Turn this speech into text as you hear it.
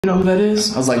You know who that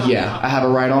is? I was like, yeah, I have a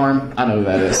right arm. I know who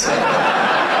that is.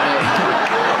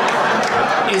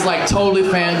 He's like totally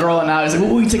fangirling out. He's like,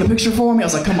 will you take a picture for me? I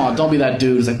was like, come on, don't be that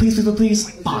dude. He's like, please, please,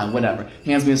 please. Fine, whatever.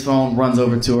 Hands me his phone, runs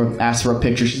over to her, asks for a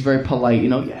picture. She's very polite, you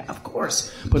know, yeah, of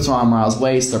course. Puts her arm around his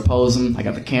waist, they're posing. I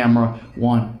got the camera.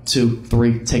 1, 2,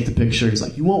 3, take the picture. He's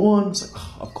like, you want one? I was like,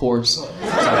 oh, of course. So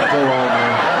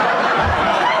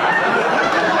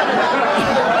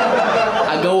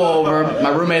I go over. My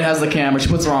roommate has the camera. She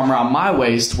puts her arm around my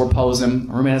waist. We're posing.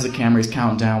 My roommate has the camera. He's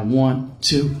counting down 1,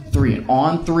 2, 3. And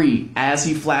on 3, as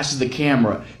he flashes the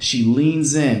camera, she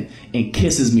leans in and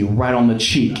kisses me right on the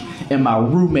cheek. And my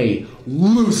roommate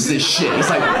loses his shit. He's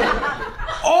like,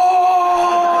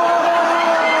 oh!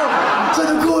 It's like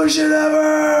the coolest shit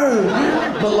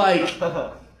ever! But like,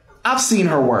 I've seen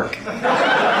her work. So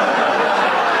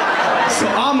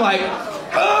I'm like,